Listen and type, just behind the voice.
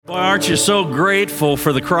Well, aren't you so grateful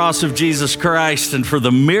for the cross of Jesus Christ and for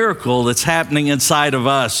the miracle that's happening inside of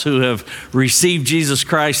us who have received Jesus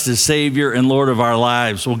Christ as Savior and Lord of our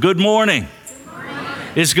lives? Well, good morning. Good morning.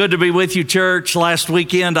 It's good to be with you, church. Last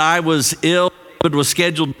weekend I was ill. David was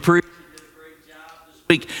scheduled to preach. He did a great job this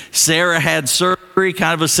week. Sarah had surgery,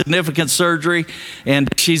 kind of a significant surgery, and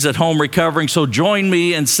she's at home recovering. So join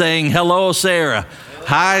me in saying hello, Sarah.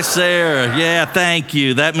 Hi, Sarah. Yeah, thank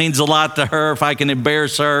you. That means a lot to her if I can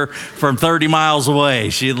embarrass her from 30 miles away.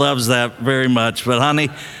 She loves that very much. But honey,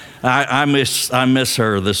 I miss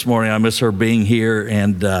her this morning. I miss her being here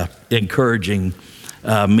and encouraging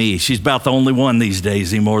me. She's about the only one these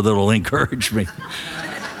days anymore that will encourage me.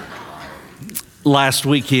 Last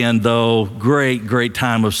weekend, though, great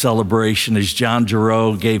time of celebration as John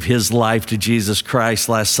Giroux gave his life to Jesus Christ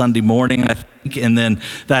last Sunday morning, I think. And then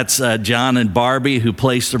that's John and Barbie who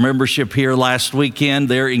placed their membership here last weekend.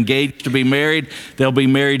 They're engaged to be married. They'll be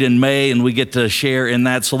married in May, and we get to share in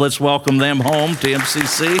that. So let's welcome them home to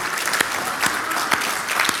MCC.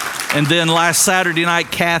 And then last Saturday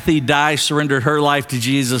night, Kathy Dye surrendered her life to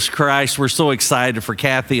Jesus Christ. We're so excited for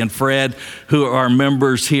Kathy and Fred, who are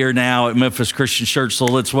members here now at Memphis Christian Church. So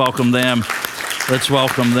let's welcome them. Let's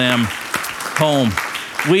welcome them home.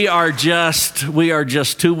 We are just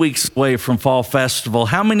 2 weeks away from Fall Festival.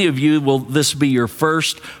 How many of you will this be your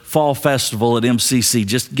first Fall Festival at MCC?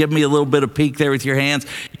 Just give me a little bit of peek there with your hands.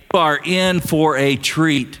 You are in for a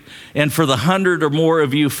treat. And for the 100 or more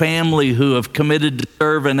of you family who have committed to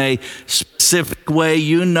serve in a specific way,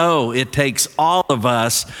 you know it takes all of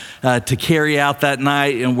us to carry out that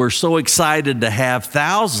night. And we're so excited to have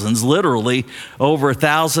thousands, literally over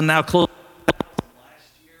 1,000 now, close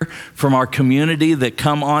from our community that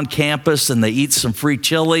come on campus and they eat some free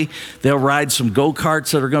chili. They'll ride some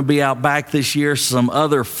go-karts that are going to be out back this year, some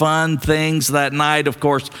other fun things that night. Of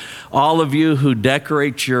course, all of you who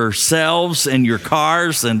decorate yourselves and your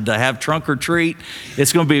cars and have trunk or treat,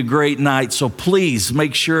 it's going to be a great night. So please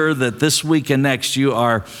make sure that this week and next you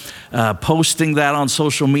are posting that on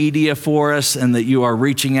social media for us and that you are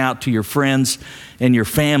reaching out to your friends and your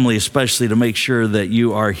family, especially to make sure that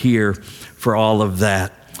you are here for all of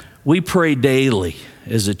that. We pray daily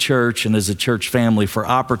as a church and as a church family for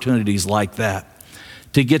opportunities like that,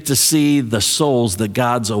 to get to see the souls that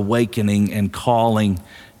God's awakening and calling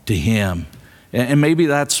to Him. And maybe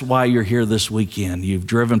that's why you're here this weekend. You've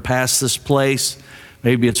driven past this place.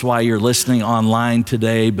 Maybe it's why you're listening online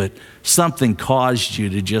today, but something caused you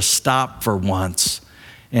to just stop for once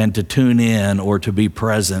and to tune in or to be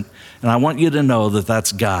present. And I want you to know that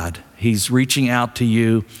that's God. He's reaching out to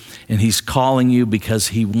you and He's calling you because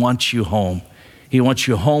He wants you home. He wants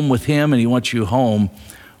you home with Him and He wants you home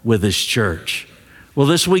with His church. Well,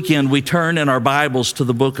 this weekend we turn in our Bibles to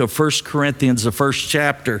the book of 1 Corinthians, the first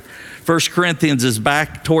chapter. 1 Corinthians is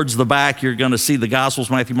back towards the back. You're going to see the Gospels,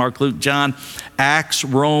 Matthew, Mark, Luke, John, Acts,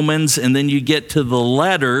 Romans, and then you get to the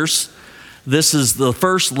letters. This is the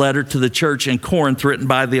first letter to the church in Corinth written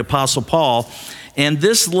by the Apostle Paul. And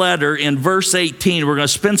this letter in verse 18, we're going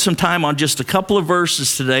to spend some time on just a couple of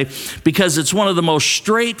verses today because it's one of the most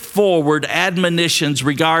straightforward admonitions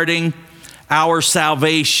regarding our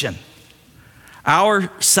salvation.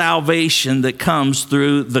 Our salvation that comes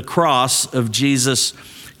through the cross of Jesus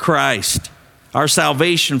Christ. Our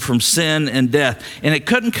salvation from sin and death. And it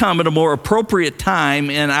couldn't come at a more appropriate time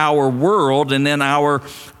in our world and in our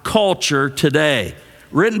culture today.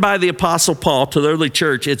 Written by the Apostle Paul to the early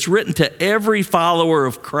church, it's written to every follower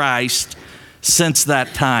of Christ since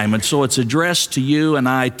that time. And so it's addressed to you and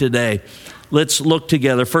I today. Let's look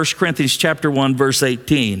together. 1 Corinthians chapter 1, verse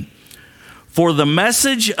 18. For the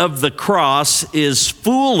message of the cross is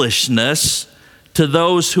foolishness to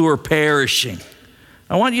those who are perishing.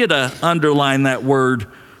 I want you to underline that word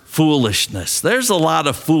foolishness. There's a lot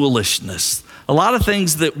of foolishness. A lot of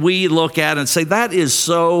things that we look at and say, that is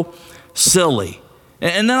so silly.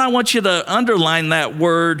 And then I want you to underline that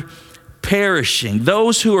word perishing,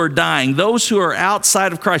 those who are dying, those who are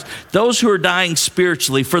outside of Christ, those who are dying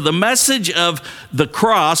spiritually. For the message of the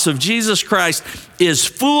cross of Jesus Christ is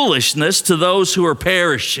foolishness to those who are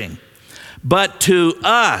perishing. But to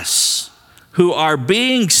us who are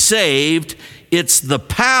being saved, it's the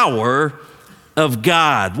power of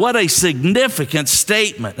God. What a significant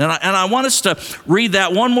statement. And I want us to read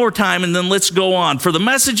that one more time and then let's go on. For the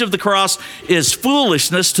message of the cross is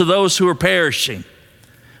foolishness to those who are perishing.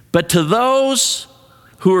 But to those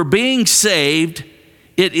who are being saved,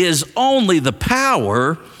 it is only the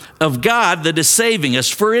power of God that is saving us.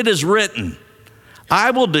 For it is written,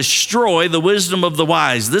 I will destroy the wisdom of the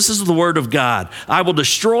wise. This is the word of God. I will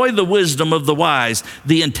destroy the wisdom of the wise.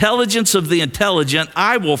 The intelligence of the intelligent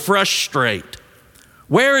I will frustrate.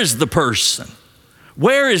 Where is the person?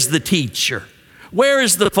 Where is the teacher? Where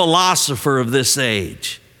is the philosopher of this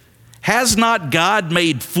age? Has not God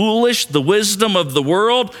made foolish the wisdom of the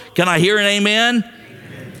world? Can I hear an amen?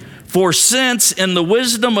 Amen. For since in the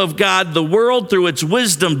wisdom of God, the world through its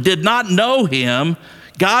wisdom did not know him,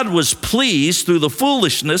 God was pleased through the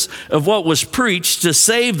foolishness of what was preached to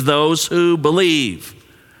save those who believe.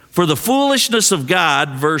 For the foolishness of God,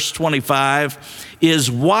 verse 25,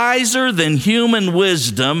 is wiser than human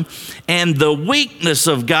wisdom, and the weakness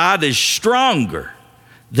of God is stronger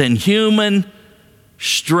than human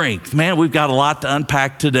strength. Man, we've got a lot to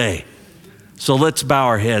unpack today. So let's bow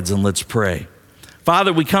our heads and let's pray.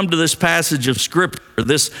 Father, we come to this passage of Scripture,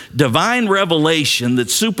 this divine revelation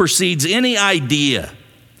that supersedes any idea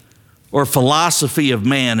or philosophy of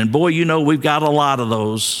man. And boy, you know we've got a lot of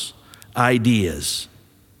those ideas.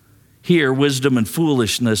 Here, wisdom and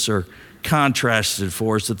foolishness are contrasted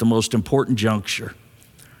for us at the most important juncture,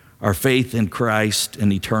 our faith in Christ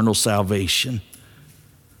and eternal salvation,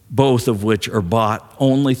 both of which are bought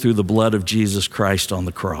only through the blood of Jesus Christ on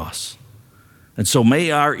the cross. And so may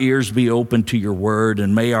our ears be open to your word,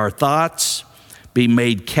 and may our thoughts be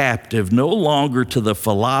made captive no longer to the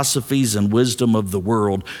philosophies and wisdom of the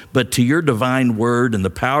world, but to your divine word and the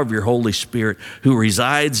power of your Holy Spirit who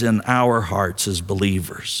resides in our hearts as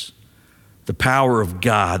believers. The power of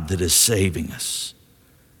God that is saving us.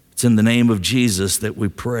 It's in the name of Jesus that we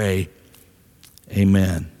pray.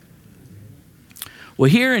 Amen. Well,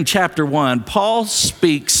 here in chapter 1, Paul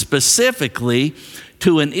speaks specifically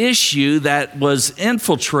to an issue that was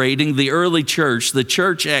infiltrating the early church, the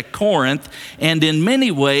church at Corinth, and in many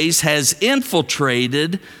ways has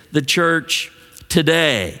infiltrated the church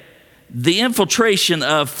today. The infiltration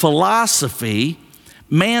of philosophy,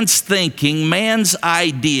 man's thinking, man's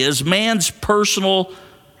ideas, man's personal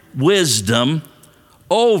wisdom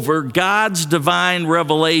over God's divine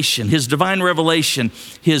revelation, his divine revelation,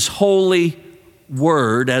 his holy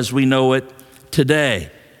word as we know it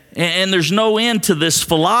today. And there's no end to this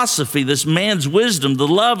philosophy, this man's wisdom, the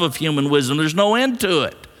love of human wisdom. There's no end to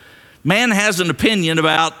it. Man has an opinion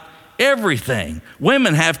about everything.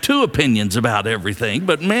 Women have two opinions about everything,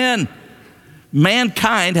 but mankind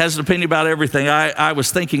has an opinion about everything. I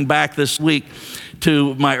was thinking back this week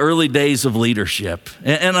to my early days of leadership.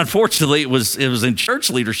 And unfortunately, it was in church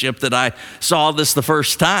leadership that I saw this the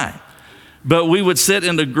first time. But we would sit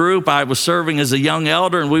in a group. I was serving as a young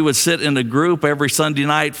elder, and we would sit in a group every Sunday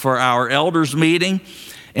night for our elders meeting,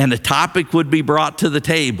 and a topic would be brought to the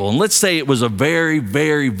table. And let's say it was a very,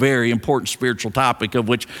 very, very important spiritual topic, of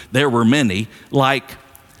which there were many, like,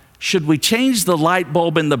 should we change the light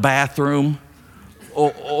bulb in the bathroom,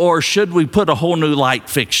 or should we put a whole new light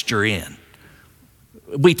fixture in?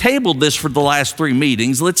 We tabled this for the last 3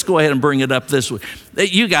 meetings. Let's go ahead and bring it up this week.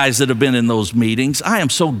 You guys that have been in those meetings, I am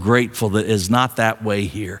so grateful that it's not that way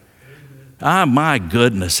here. My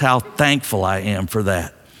goodness, how thankful I am for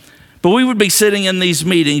that. But we would be sitting in these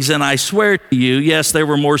meetings, and I swear to you, yes, there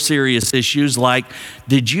were more serious issues like,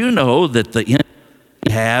 did you know that the enemy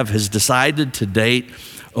has decided to date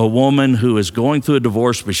a woman who is going through a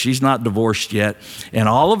divorce, but she's not divorced yet, and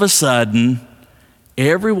all of a sudden,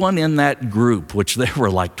 everyone in that group, which there were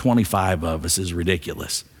like 25 of us, is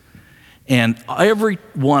ridiculous. And every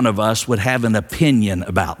one of us would have an opinion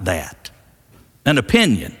about that. An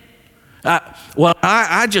opinion.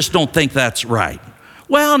 I just don't think that's right.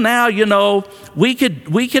 Well, now, we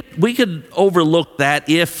could overlook that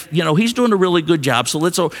if, he's doing a really good job.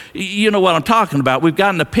 So you know what I'm talking about. We've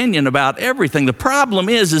got an opinion about everything. The problem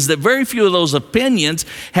is that very few of those opinions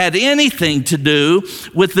had anything to do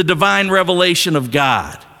with the divine revelation of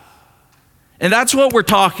God. And that's what we're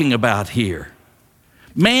talking about here.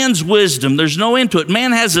 Man's wisdom, there's no end to it.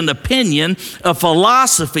 Man has an opinion, a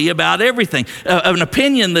philosophy about everything. An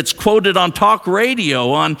opinion that's quoted on talk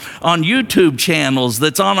radio, on YouTube channels,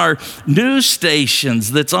 that's on our news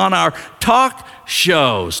stations, that's on our talk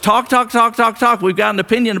shows. Talk. We've got an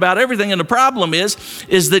opinion about everything. And the problem is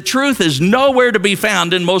that truth is nowhere to be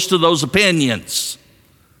found in most of those opinions.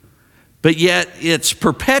 But yet it's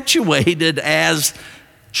perpetuated as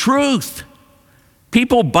truth.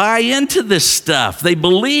 People buy into this stuff. They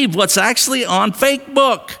believe what's actually on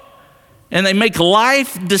Facebook. And they make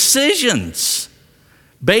life decisions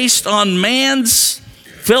based on man's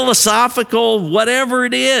philosophical, whatever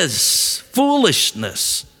it is,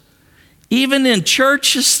 foolishness. Even in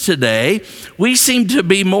churches today, we seem to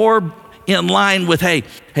be more in line with, hey,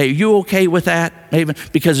 you okay with that,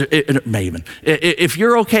 Maven? Because, Maven, if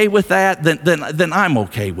you're okay with that, then I'm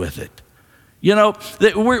okay with it. You know,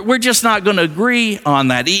 that we're just not going to agree on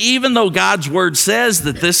that. Even though God's word says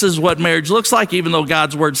that this is what marriage looks like, even though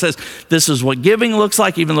God's word says this is what giving looks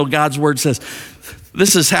like, even though God's word says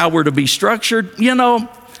this is how we're to be structured, you know,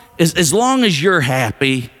 as long as you're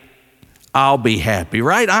happy, I'll be happy,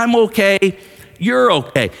 right? I'm okay. You're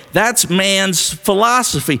okay. That's man's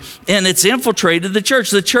philosophy, and it's infiltrated the church.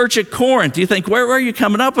 The church at Corinth, you think, where are you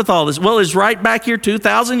coming up with all this? Well, it's right back here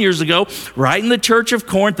 2,000 years ago, right in the church of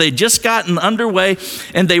Corinth. They'd just gotten underway,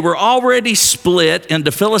 and they were already split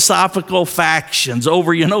into philosophical factions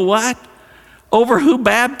over, you know what? Over who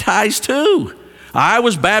baptized who. I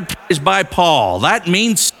was baptized by Paul. That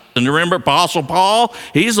means, and remember Apostle Paul?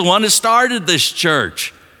 He's the one that started this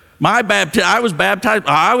church. I was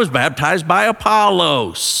baptized by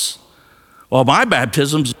Apollos. Well, my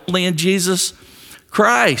baptism's only in Jesus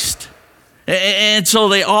Christ. And so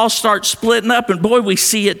they all start splitting up, and boy, we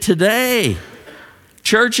see it today.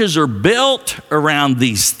 Churches are built around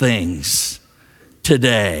these things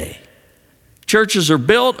today. Churches are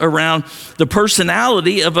built around the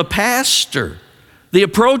personality of a pastor, the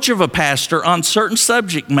approach of a pastor on certain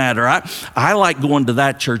subject matter. I like going to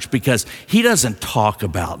that church because he doesn't talk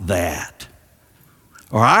about that.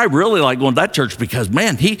 Or I really like going to that church because,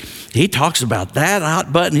 man, he talks about that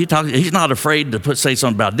hot button. He's not afraid to say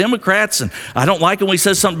something about Democrats, and I don't like it when he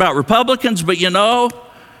says something about Republicans, but you know,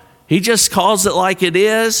 he just calls it like it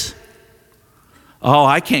is. Oh,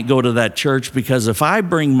 I can't go to that church because if I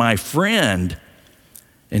bring my friend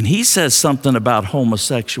and he says something about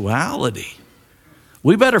homosexuality,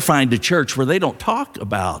 we better find a church where they don't talk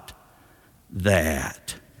about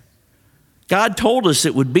that. God told us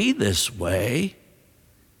it would be this way.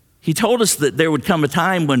 He told us that there would come a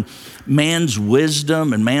time when man's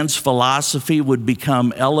wisdom and man's philosophy would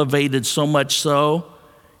become elevated so much so.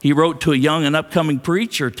 He wrote to a young and upcoming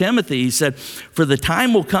preacher, Timothy, he said, "For the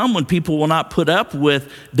time will come when people will not put up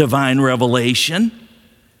with divine revelation.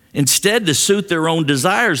 Instead, to suit their own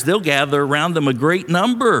desires, they'll gather around them a great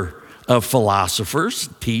number of philosophers,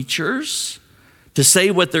 teachers, to say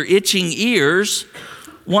what their itching ears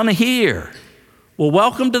want to hear." Well,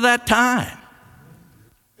 welcome to that time.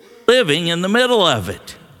 Living in the middle of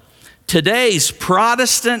it. Today's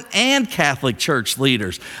Protestant and Catholic church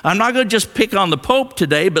leaders. I'm not going to just pick on the Pope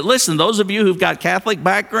today, but listen, those of you who've got Catholic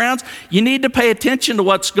backgrounds, you need to pay attention to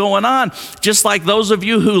what's going on. Just like those of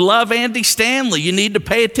you who love Andy Stanley, you need to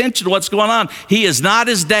pay attention to what's going on. He is not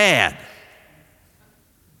his dad.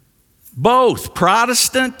 Both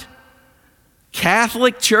Protestant,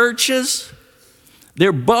 Catholic churches,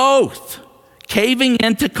 they're both caving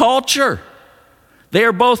into culture. They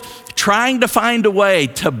are both trying to find a way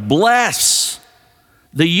to bless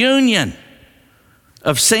the union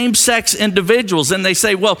of same-sex individuals. And they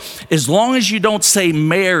say, well, as long as you don't say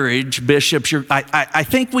marriage, bishops, I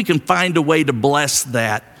think we can find a way to bless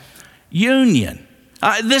that union.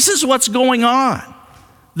 This is what's going on.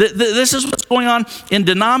 This is what's going on in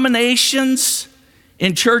denominations,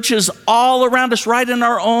 in churches all around us, right in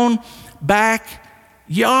our own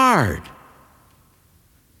backyard.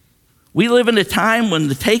 We live in a time when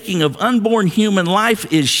the taking of unborn human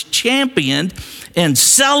life is championed and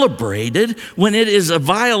celebrated, when it is a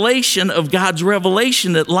violation of God's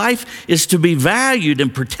revelation that life is to be valued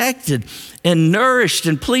and protected and nourished.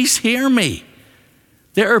 And please hear me.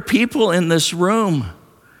 There are people in this room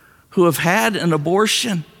who have had an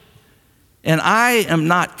abortion, and I am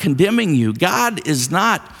not condemning you. God is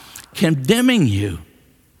not condemning you.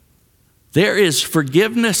 There is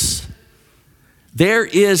forgiveness. There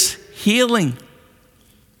is healing.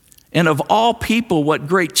 And of all people, what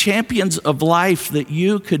great champions of life that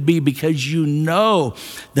you could be, because you know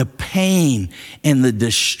the pain and the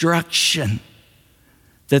destruction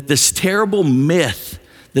that this terrible myth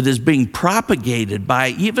that is being propagated by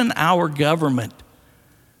even our government,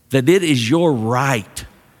 that it is your right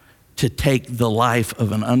to take the life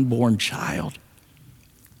of an unborn child.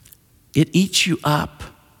 It eats you up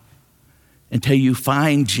until you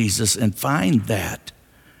find Jesus and find that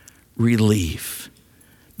relief.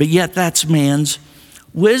 But yet that's man's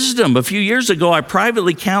wisdom. A few years ago, I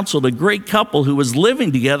privately counseled a great couple who was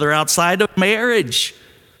living together outside of marriage.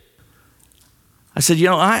 I said, you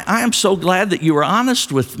know, I am so glad that you were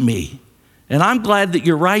honest with me, and I'm glad that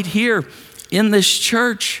you're right here in this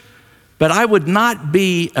church, but I would not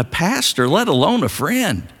be a pastor, let alone a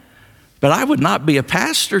friend, but I would not be a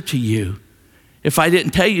pastor to you if I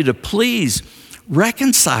didn't tell you to please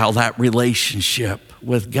reconcile that relationship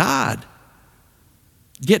with God.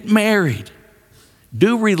 Get married.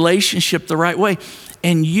 Do relationship the right way.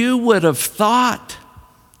 And you would have thought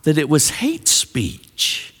that it was hate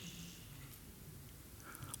speech.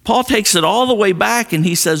 Paul takes it all the way back and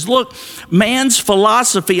he says, look, man's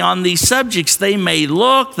philosophy on these subjects, they may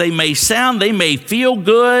look, they may sound, they may feel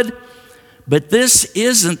good, but this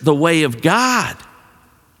isn't the way of God.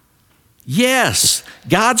 Yes,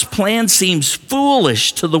 God's plan seems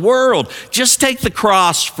foolish to the world. Just take the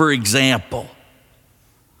cross, for example.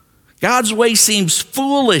 God's way seems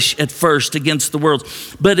foolish at first against the world,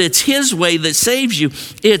 but it's his way that saves you.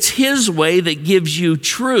 It's his way that gives you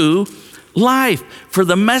true life. For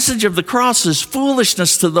the message of the cross is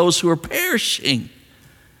foolishness to those who are perishing,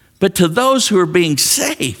 but to those who are being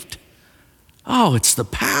saved, oh, it's the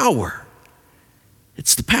power.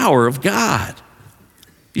 It's the power of God.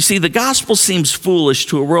 You see, the gospel seems foolish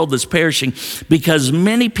to a world that's perishing because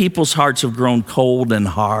many people's hearts have grown cold and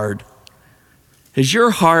hard. Has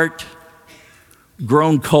your heart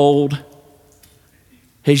grown cold?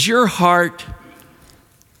 Has your heart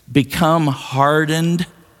become hardened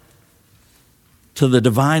to the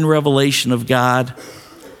divine revelation of God?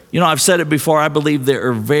 You know, I've said it before, I believe there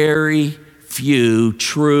are very few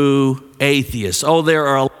true atheists. Oh, there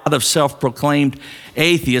are a lot of self-proclaimed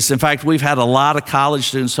atheists. In fact, we've had a lot of college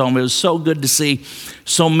students home. It was so good to see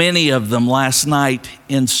so many of them last night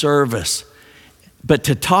in service. But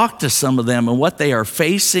to talk to some of them and what they are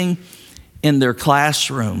facing in their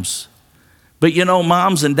classrooms. But you know,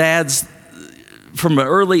 moms and dads, from an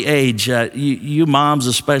early age, you moms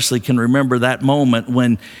especially can remember that moment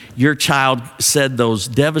when your child said those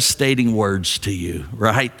devastating words to you,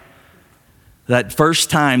 right? That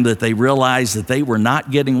first time that they realized that they were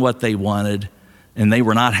not getting what they wanted and they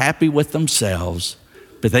were not happy with themselves,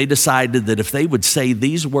 but they decided that if they would say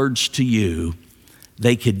these words to you,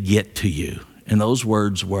 they could get to you. And those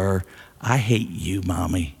words were, "I hate you,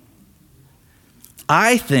 Mommy."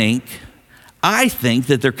 I think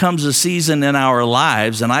that there comes a season in our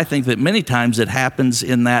lives, and I think that many times it happens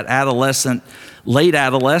in that late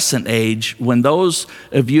adolescent age, when those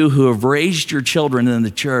of you who have raised your children in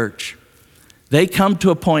the church, they come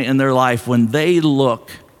to a point in their life when they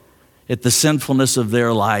look at the sinfulness of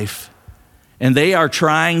their life, and they are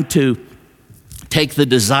trying to take the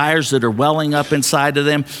desires that are welling up inside of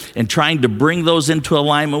them and trying to bring those into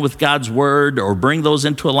alignment with God's word, or bring those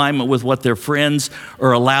into alignment with what their friends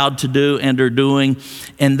are allowed to do and are doing.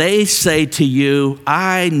 And they say to you,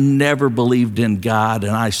 "I never believed in God,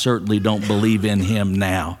 and I certainly don't believe in him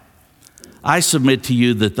now." I submit to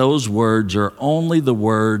you that those words are only the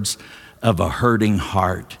words of a hurting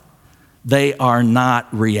heart. They are not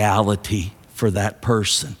reality for that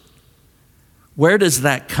person. Where does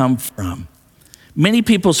that come from? Many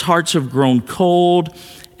people's hearts have grown cold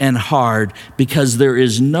and hard because there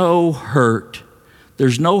is no hurt.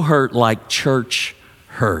 There's no hurt like church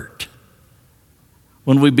hurt.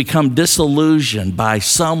 When we become disillusioned by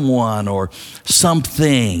someone or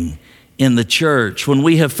something in the church, when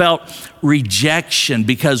we have felt rejection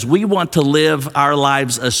because we want to live our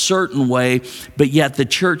lives a certain way, but yet the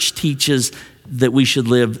church teaches that we should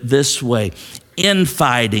live this way.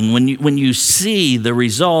 Infighting, when you see the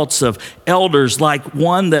results of elders like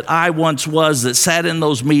one that I once was, that sat in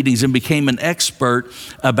those meetings and became an expert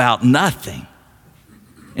about nothing,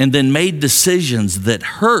 and then made decisions that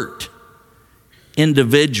hurt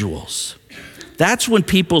individuals. That's when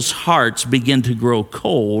people's hearts begin to grow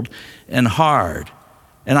cold and hard.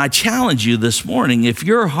 And I challenge you this morning, if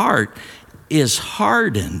your heart is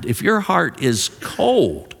hardened, if your heart is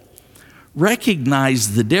cold,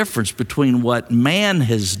 recognize the difference between what man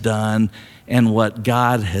has done and what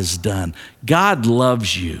God has done. God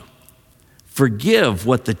loves you. Forgive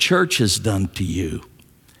what the church has done to you,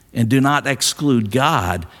 and do not exclude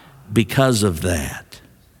God because of that.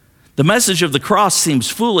 The message of the cross seems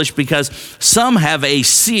foolish because some have a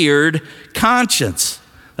seared conscience.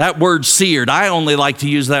 That word seared, I only like to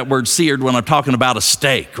use that word seared when I'm talking about a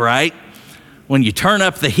steak, right? When you turn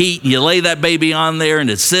up the heat and you lay that baby on there and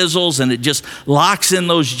it sizzles and it just locks in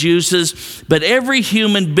those juices. But every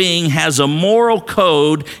human being has a moral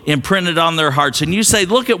code imprinted on their hearts. And you say,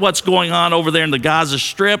 look at what's going on over there in the Gaza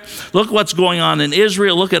Strip. Look what's going on in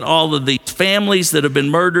Israel. Look at all of these families that have been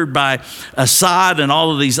murdered by Assad and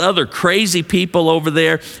all of these other crazy people over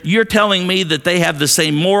there. You're telling me that they have the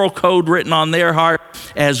same moral code written on their heart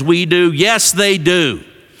as we do? Yes, they do.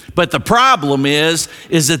 But the problem is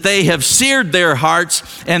that they have seared their hearts,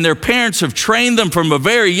 and their parents have trained them from a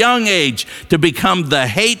very young age to become the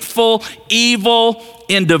hateful, evil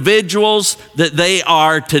individuals that they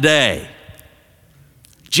are today.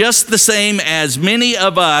 Just the same as many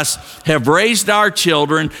of us have raised our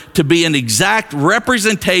children to be an exact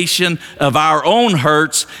representation of our own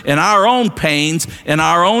hurts and our own pains and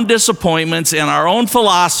our own disappointments and our own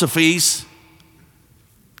philosophies.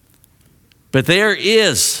 But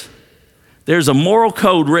there's a moral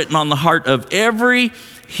code written on the heart of every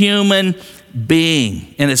human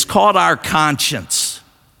being, and it's called our conscience.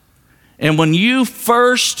 And when you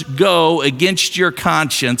first go against your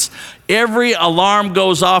conscience, every alarm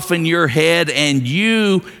goes off in your head and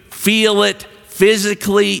you feel it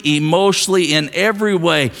physically, emotionally, in every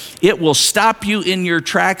way. It will stop you in your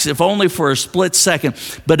tracks, if only for a split second.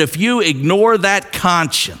 But if you ignore that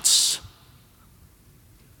conscience,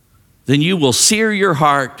 then you will sear your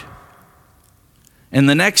heart. And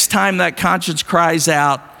the next time that conscience cries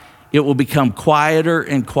out, it will become quieter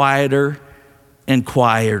and quieter and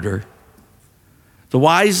quieter. The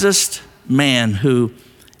wisest man who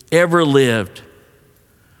ever lived,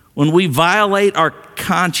 when we violate our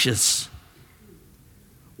conscience,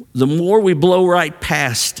 the more we blow right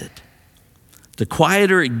past it, the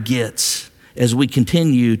quieter it gets as we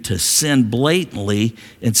continue to sin blatantly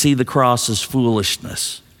and see the cross as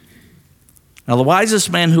foolishness. Now, the wisest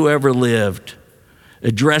man who ever lived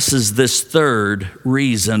addresses this third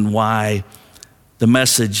reason why the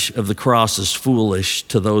message of the cross is foolish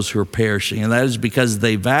to those who are perishing, and that is because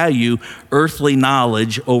they value earthly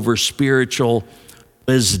knowledge over spiritual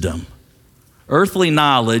wisdom. Earthly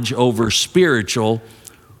knowledge over spiritual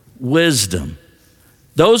wisdom.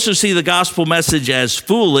 Those who see the gospel message as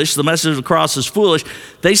foolish, the message of the cross as foolish,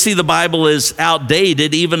 they see the Bible as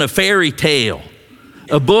outdated, even a fairy tale.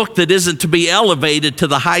 A book that isn't to be elevated to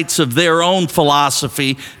the heights of their own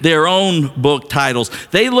philosophy, their own book titles.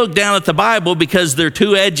 They look down at the Bible because they're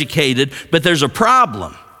too educated, but there's a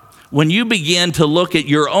problem. When you begin to look at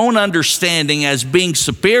your own understanding as being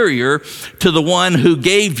superior to the one who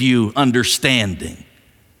gave you understanding,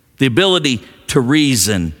 the ability to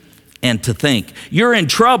reason and to think. You're in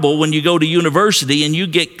trouble when you go to university and you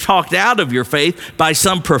get talked out of your faith by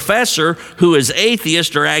some professor who is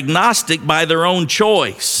atheist or agnostic by their own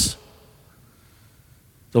choice.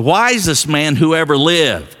 The wisest man who ever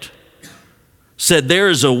lived said, there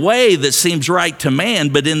is a way that seems right to man,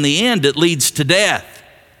 but in the end it leads to death.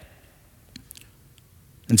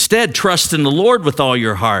 Instead, trust in the Lord with all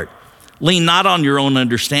your heart. Lean not on your own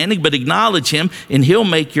understanding, but acknowledge him, and he'll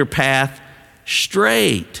make your path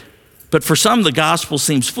straight. But for some, the gospel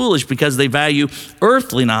seems foolish because they value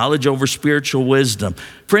earthly knowledge over spiritual wisdom.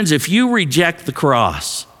 Friends, if you reject the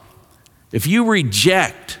cross, if you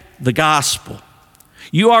reject the gospel,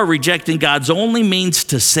 you are rejecting God's only means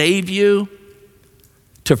to save you,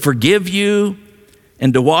 to forgive you,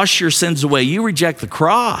 and to wash your sins away. You reject the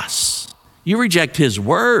cross. You reject his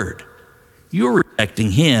word. You're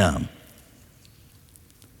rejecting him.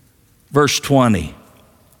 Verse 20.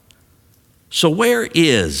 So where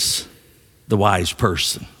is the wise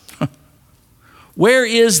person? Where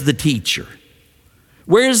is the teacher?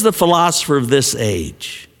 Where is the philosopher of this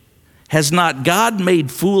age? Has not God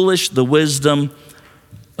made foolish the wisdom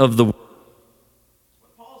of the world?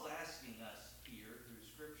 What Paul's asking us here through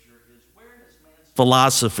Scripture is, where has man's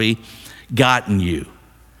philosophy gotten you?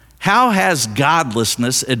 How has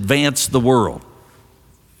godlessness advanced the world?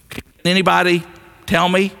 Can anybody tell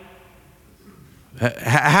me?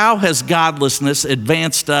 How has godlessness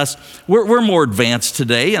advanced us? We're more advanced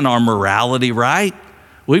today in our morality, right?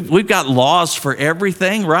 We've got laws for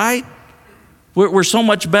everything, right? We're so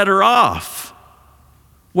much better off.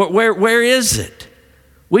 Where is it?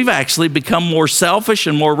 We've actually become more selfish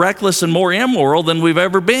and more reckless and more immoral than we've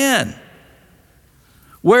ever been.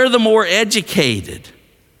 We're the more educated.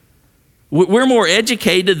 We're more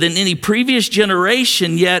educated than any previous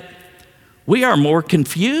generation, yet we are more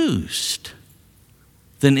confused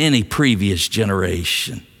than any previous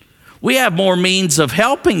generation. We have more means of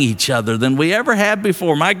helping each other than we ever had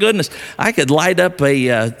before. My goodness, I could light up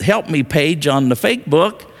a help me page on the fake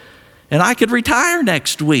book and I could retire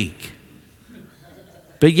next week.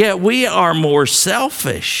 But yet we are more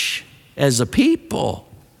selfish as a people.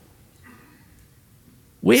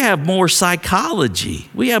 We have more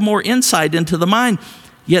psychology. We have more insight into the mind.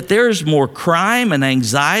 Yet there's more crime and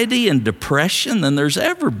anxiety and depression than there's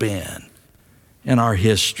ever been in our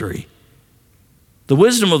history. The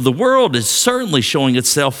wisdom of the world is certainly showing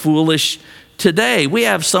itself foolish today. We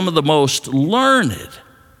have some of the most learned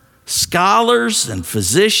scholars and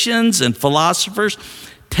physicians and philosophers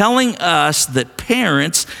telling us that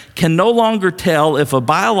parents can no longer tell if a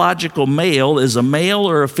biological male is a male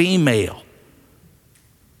or a female.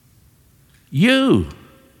 You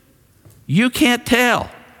can't tell.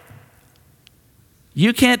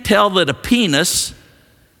 You can't tell that a penis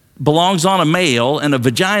belongs on a male and a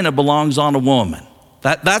vagina belongs on a woman.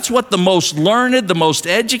 That's what the most learned, the most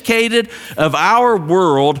educated of our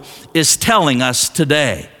world is telling us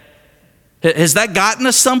today. Has that gotten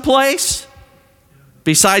us someplace?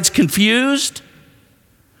 besides confused?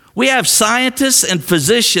 We have scientists and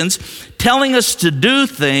physicians telling us to do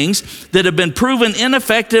things that have been proven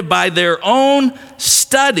ineffective by their own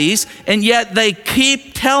studies, and yet they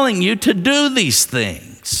keep telling you to do these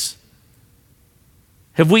things.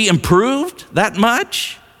 Have we improved that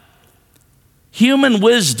much? Human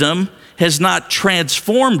wisdom has not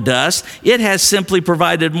transformed us. It has simply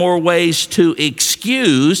provided more ways to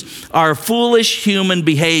excuse our foolish human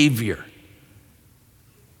behavior.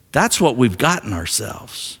 That's what we've gotten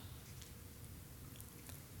ourselves.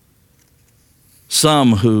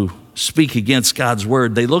 Some who speak against God's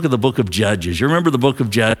word, they look at the book of Judges. You remember the book of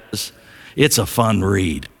Judges? It's a fun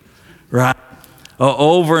read, right?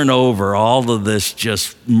 Over and over, all of this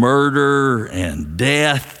just murder and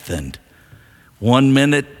death, and 1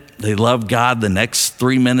 minute they loved God, the next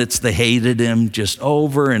 3 minutes they hated him, just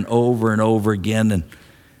over and over and over again.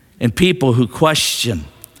 And people who question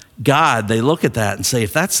God, they look at that and say,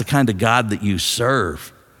 if that's the kind of God that you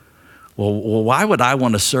serve, well, why would I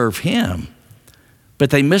want to serve him? But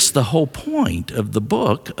they miss the whole point of the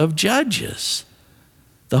book of Judges.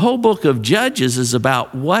 The whole book of Judges is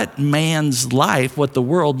about what man's life, what the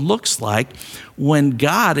world looks like when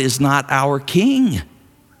God is not our king.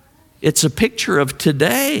 It's a picture of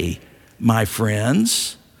today, my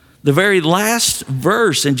friends. The very last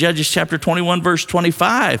verse in Judges chapter 21, verse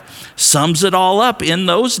 25, sums it all up. In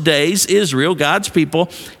those days, Israel, God's people,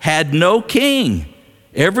 had no king.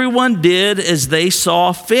 Everyone did as they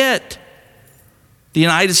saw fit. The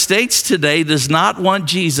United States today does not want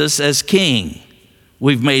Jesus as king.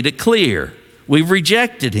 We've made it clear. We've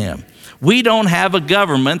rejected him. We don't have a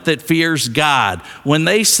government that fears God. When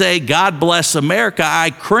they say, God bless America,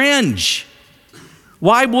 I cringe.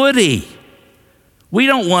 Why would he? We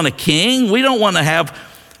don't want a king. We want to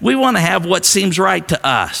have what seems right to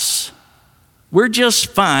us. We're just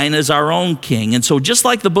fine as our own king. And so just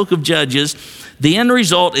like the book of Judges, the end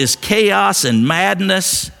result is chaos and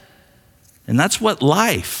madness. And that's what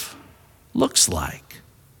life looks like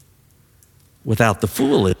without the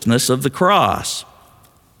foolishness of the cross.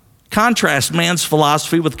 Contrast man's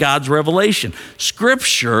philosophy with God's revelation.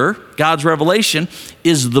 Scripture, God's revelation,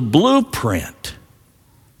 is the blueprint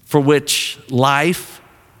for which life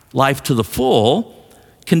to the full,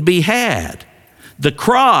 can be had. The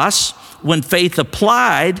cross, when faith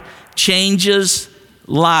applied, changes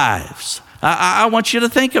lives. I want you to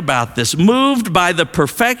think about this. Moved by the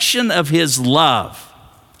perfection of his love,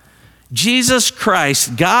 Jesus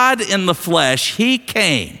Christ, God in the flesh, he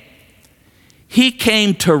came. He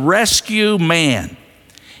came to rescue man.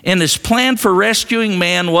 And his plan for rescuing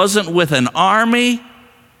man wasn't with an army.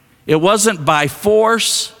 It wasn't by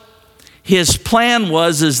force. His plan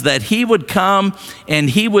is that he would come and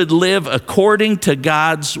he would live according to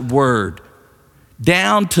God's word,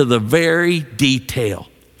 down to the very detail.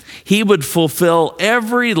 He would fulfill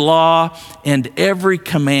every law and every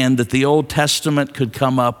command that the Old Testament could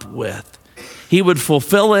come up with. He would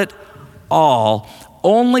fulfill it all,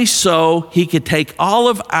 only so he could take all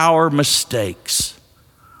of our mistakes,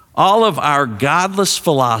 all of our godless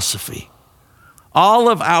philosophy, all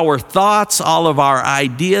of our thoughts, all of our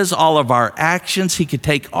ideas, all of our actions. He could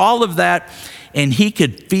take all of that and he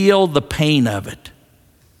could feel the pain of it.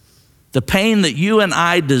 The pain that you and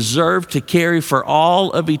I deserve to carry for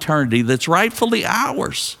all of eternity, that's rightfully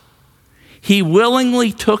ours. He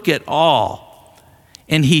willingly took it all,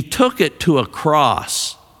 and he took it to a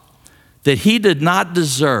cross that he did not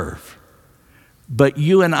deserve, but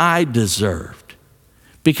you and I deserved.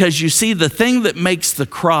 Because you see, the thing that makes the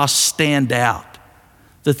cross stand out,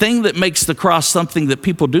 the thing that makes the cross something that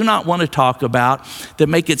people do not want to talk about, that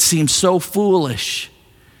make it seem so foolish,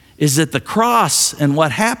 is that the cross and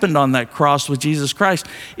what happened on that cross with Jesus Christ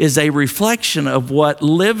is a reflection of what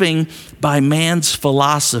living by man's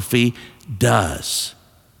philosophy does.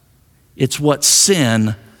 It's what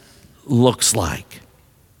sin looks like.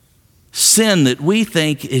 Sin that we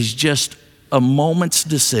think is just a moment's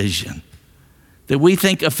decision, that we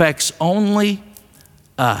think affects only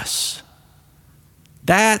us.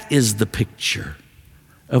 That is the picture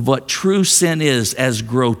of what true sin is, as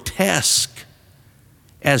grotesque,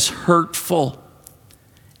 as hurtful,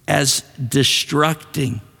 as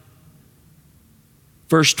destructing.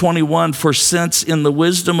 Verse 21, for since in the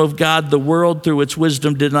wisdom of God, the world through its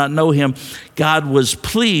wisdom did not know him, God was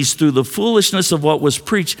pleased through the foolishness of what was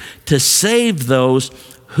preached to save those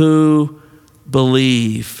who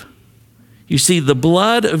believe. You see, the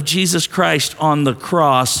blood of Jesus Christ on the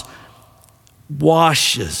cross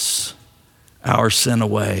washes our sin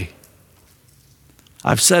away.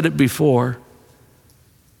 I've said it before,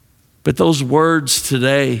 but those words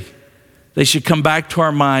today They should come back to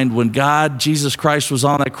our mind when Jesus Christ was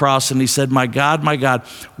on that cross and he said, my God,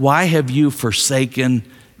 why have you forsaken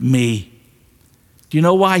me? Do you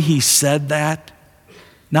know why he said that?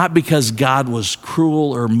 Not because God was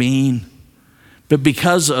cruel or mean, but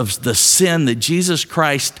because of the sin that Jesus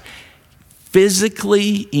Christ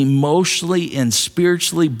physically, emotionally, and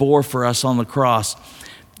spiritually bore for us on the cross.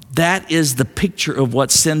 That is the picture of what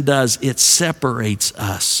sin does. It separates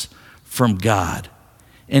us from God.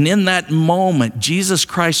 And in that moment, Jesus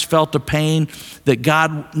Christ felt a pain that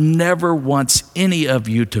God never wants any of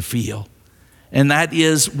you to feel. And that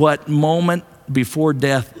is what moment before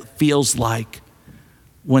death feels like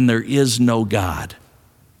when there is no God,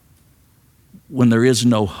 when there is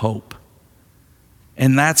no hope.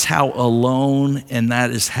 And that's how alone and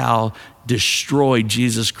that is how destroyed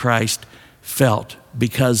Jesus Christ felt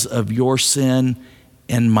because of your sin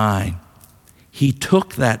and mine. He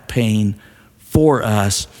took that pain for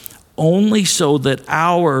us only so that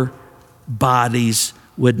our bodies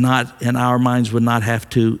would not and our minds would not have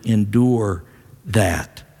to endure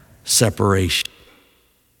that separation.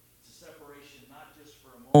 It's a separation not just for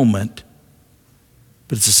a moment,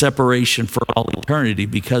 but it's a separation for all eternity,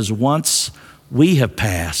 because once we have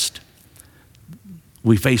passed,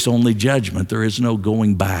 we face only judgment. There is no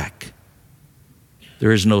going back.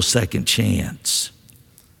 There is no second chance.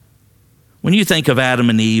 When you think of Adam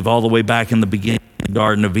and Eve all the way back in the beginning of the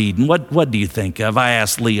Garden of Eden, what do you think of? I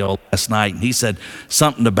asked Leo last night, and he said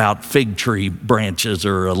something about fig tree branches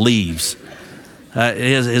or leaves.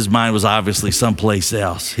 His mind was obviously someplace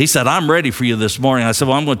else. He said, I'm ready for you this morning. I said,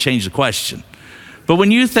 well, I'm going to change the question. But when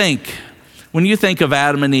you think of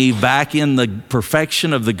Adam and Eve back in the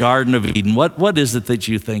perfection of the Garden of Eden, what is it that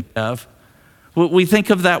you think of? Well, we think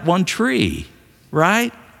of that one tree,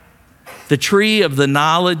 right? The tree of the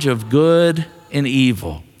knowledge of good and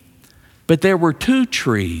evil. But there were two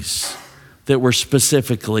trees that were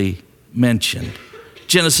specifically mentioned.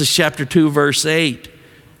 Genesis chapter 2, verse 8.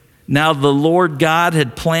 Now the Lord God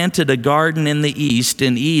had planted a garden in the east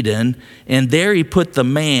in Eden, and there he put the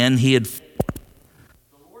man he had formed.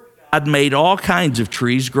 The Lord God made all kinds of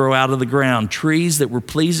trees grow out of the ground, trees that were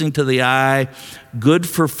pleasing to the eye, good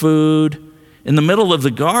for food. In the middle of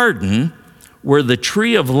the garden were the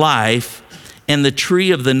tree of life and the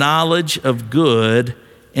tree of the knowledge of good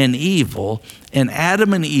and evil. And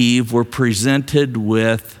Adam and Eve were presented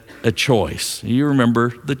with a choice. You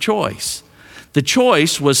remember the choice. The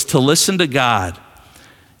choice was to listen to God.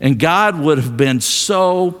 And God would have been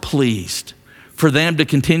so pleased for them to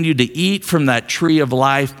continue to eat from that tree of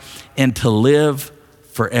life and to live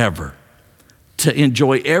forever, to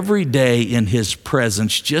enjoy every day in his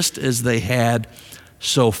presence just as they had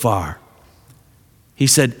so far. He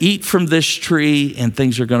said, eat from this tree and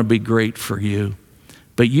things are going to be great for you.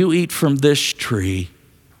 But you eat from this tree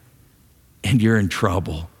and you're in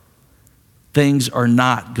trouble. Things are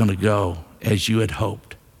not going to go as you had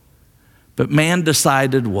hoped. But man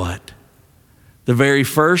decided what? The very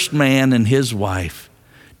first man and his wife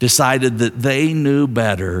decided that they knew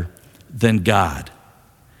better than God.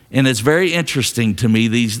 And it's very interesting to me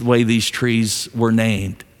the way these trees were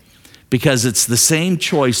named, because it's the same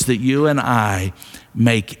choice that you and I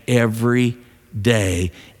make every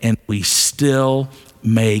day, and we still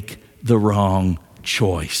make the wrong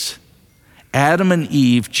choice. Adam and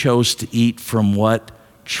Eve chose to eat from what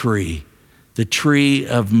tree? The tree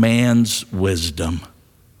of man's wisdom,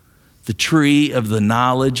 the tree of the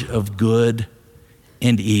knowledge of good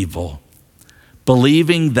and evil,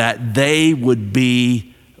 believing that they would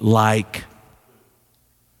be like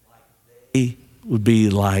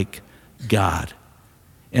God.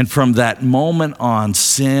 And from that moment on,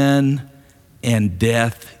 sin and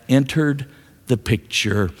death entered the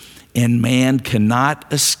picture, and man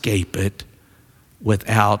cannot escape it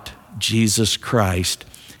without Jesus Christ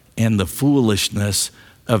and the foolishness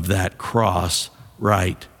of that cross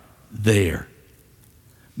right there.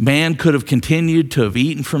 Man could have continued to have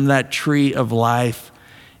eaten from that tree of life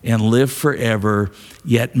and lived forever,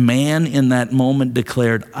 yet man in that moment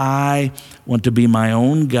declared, I want to be my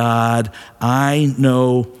own God. I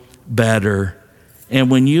know better.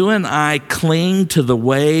 And when you and I cling to the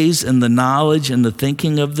ways and the knowledge and the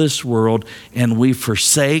thinking of this world, and we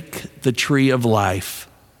forsake the tree of life,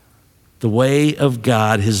 the way of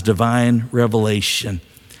God, his divine revelation,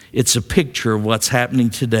 it's a picture of what's happening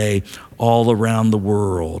today all around the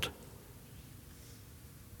world.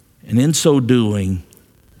 And in so doing,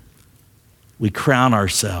 we crown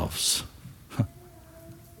ourselves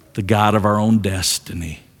the God of our own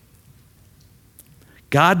destiny.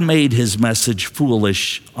 God made his message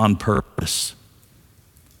foolish on purpose.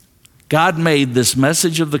 God made this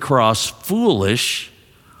message of the cross foolish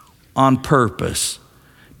on purpose,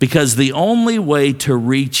 because the only way to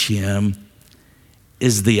reach him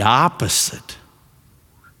is the opposite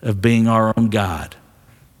of being our own God.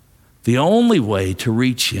 The only way to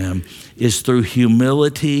reach him is through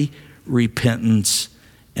humility, repentance,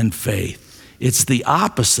 and faith. It's the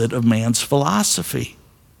opposite of man's philosophy.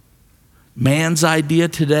 Man's idea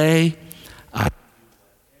today,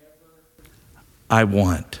 I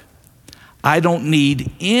want. I don't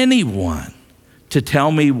need anyone to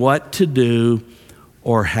tell me what to do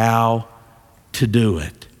or how to do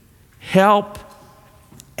it. Help?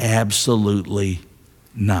 Absolutely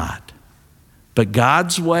not. But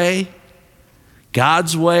God's way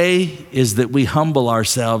is that we humble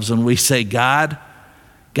ourselves and we say, God,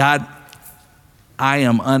 I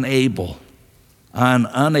am unable. I'm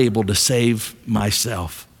unable to save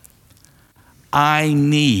myself. I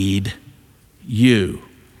need you.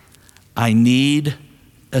 I need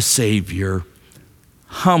a Savior.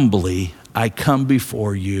 Humbly, I come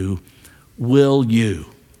before you. Will you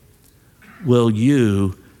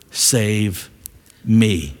save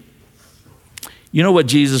me? You know what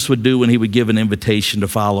Jesus would do when he would give an invitation to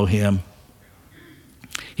follow him?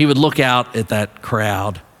 He would look out at that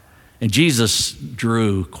crowd, and Jesus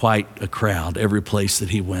drew quite a crowd every place that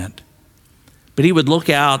he went. But he would look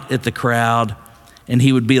out at the crowd, and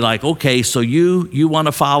he would be like, okay, so you want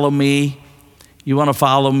to follow me? You want to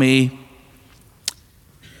follow me?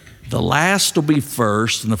 The last will be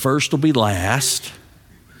first, and the first will be last.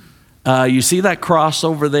 You see that cross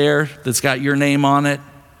over there that's got your name on it?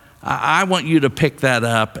 I want you to pick that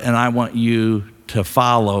up, and I want you to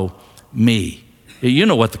follow me. You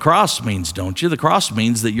know what the cross means, don't you? The cross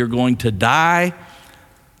means that you're going to die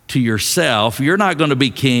to yourself. You're not going to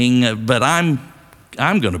be king, but I'm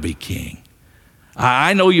going to be king.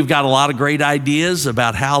 I know you've got a lot of great ideas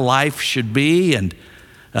about how life should be and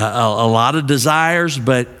a lot of desires,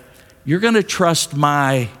 but you're going to trust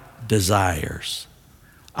my desires.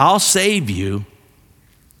 I'll save you,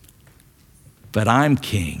 but I'm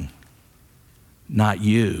king, not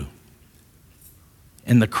you.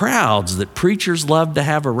 And the crowds that preachers love to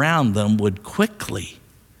have around them would quickly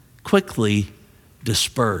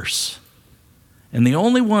disperse. And the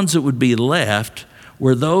only ones that would be left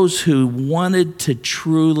were those who wanted to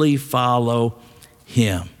truly follow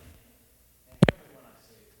him.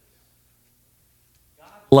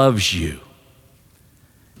 God loves you,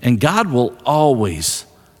 and God will always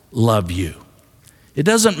love you. It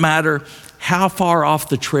doesn't matter how far off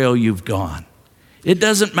the trail you've gone. It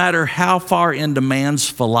doesn't matter how far into man's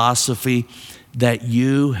philosophy that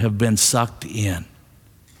you have been sucked in.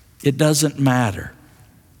 It doesn't matter.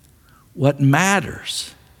 What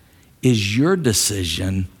matters is your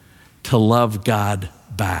decision to love God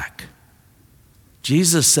back.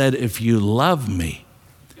 Jesus said, if you love me,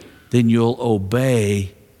 then you'll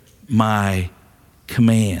obey my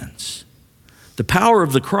commands. The power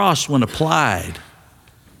of the cross, when applied,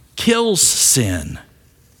 kills sin.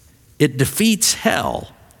 It defeats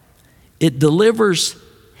hell. It delivers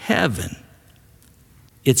heaven.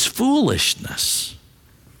 It's foolishness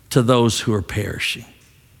to those who are perishing.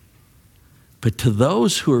 But to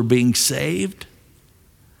those who are being saved,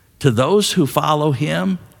 to those who follow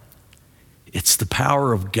him, it's the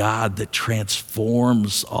power of God that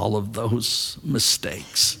transforms all of those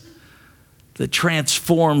mistakes, that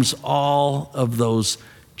transforms all of those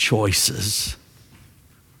choices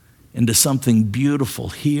into something beautiful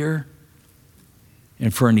here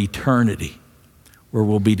and for an eternity where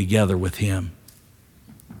we'll be together with him.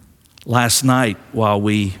 Last night, while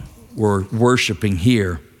we were worshiping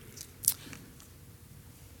here,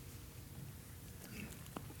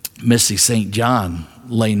 Missy St. John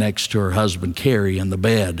lay next to her husband, Carrie, in the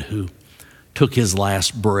bed, who took his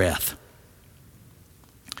last breath.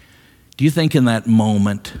 Do you think in that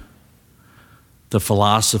moment, the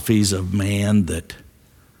philosophies of man that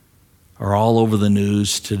are all over the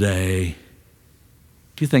news today,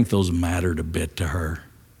 do you think those mattered a bit to her?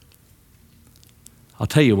 I'll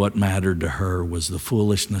tell you what mattered to her was the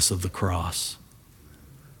foolishness of the cross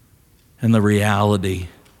and the reality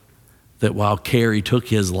that while Carrie took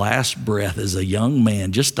his last breath as a young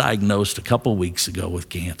man, just diagnosed a couple weeks ago with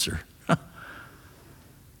cancer,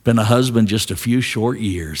 been a husband just a few short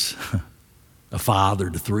years, a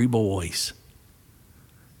father to 3 boys.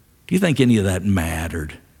 Do you think any of that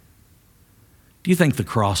mattered? Do you think the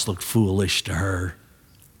cross looked foolish to her?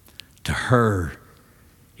 To her,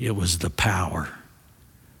 it was the power.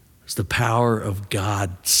 It was the power of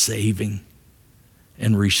God saving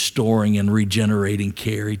and restoring and regenerating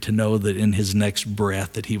Carrie to know that in his next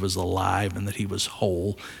breath that he was alive and that he was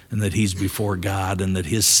whole and that he's before God and that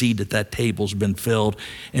his seat at that table's been filled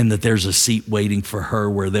and that there's a seat waiting for her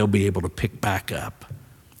where they'll be able to pick back up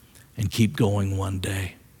and keep going one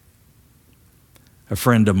day. A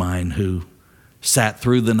friend of mine who sat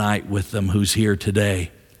through the night with them, who's here today,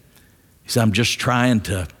 he said, I'm just trying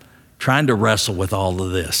to wrestle with all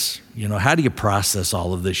of this. You know, how do you process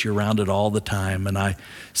all of this? You're around it all the time. And I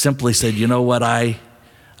simply said, you know what I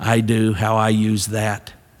do, how I use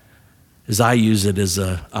that, is I use it as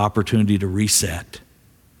an opportunity to reset.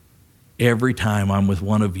 Every time I'm with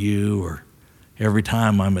one of you or every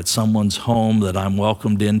time I'm at someone's home that I'm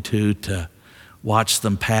welcomed into to watch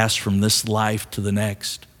them pass from this life to the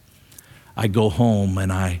next, I go home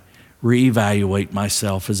and I reevaluate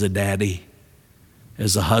myself as a daddy,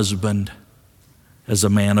 as a husband, as a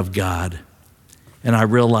man of God. And I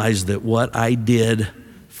realize that what I did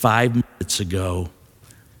 5 minutes ago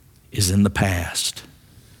is in the past.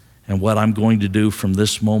 And what I'm going to do from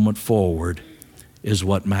this moment forward is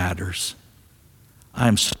what matters.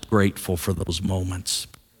 I'm so grateful for those moments.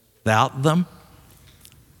 Without them,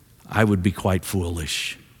 I would be quite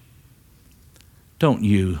foolish. Don't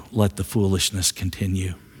you let the foolishness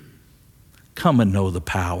continue. Come and know the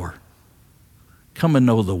power. Come and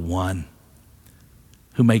know the one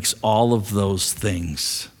who makes all of those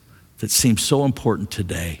things that seem so important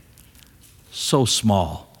today so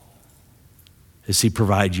small as he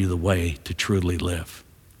provides you the way to truly live.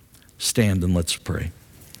 Stand and let's pray.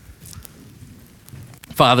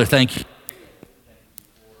 Father, thank you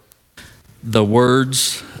for the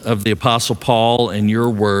words of the Apostle Paul and your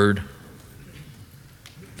word,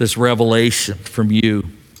 this revelation from you.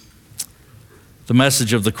 The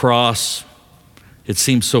message of the cross, it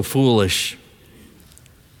seems so foolish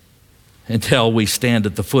until we stand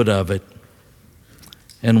at the foot of it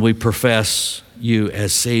and we profess you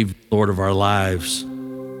as Savior, Lord of our lives,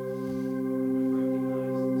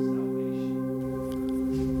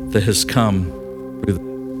 that has come through.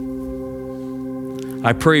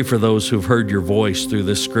 I pray for those who've heard your voice through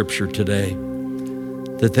this scripture today,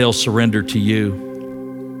 that they'll surrender to you.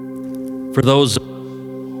 For those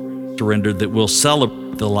surrendered, that will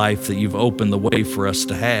celebrate the life that you've opened the way for us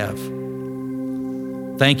to have.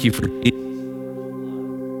 Thank you for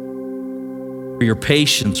your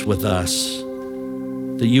patience with us,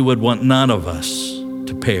 that you would want none of us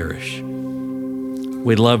to perish.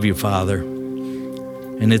 We love you, Father,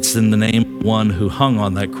 and it's in the name of one who hung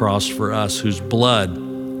on that cross for us, whose blood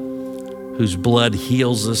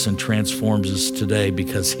heals us and transforms us today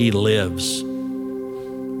because he lives.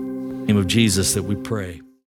 In the name of Jesus that we pray.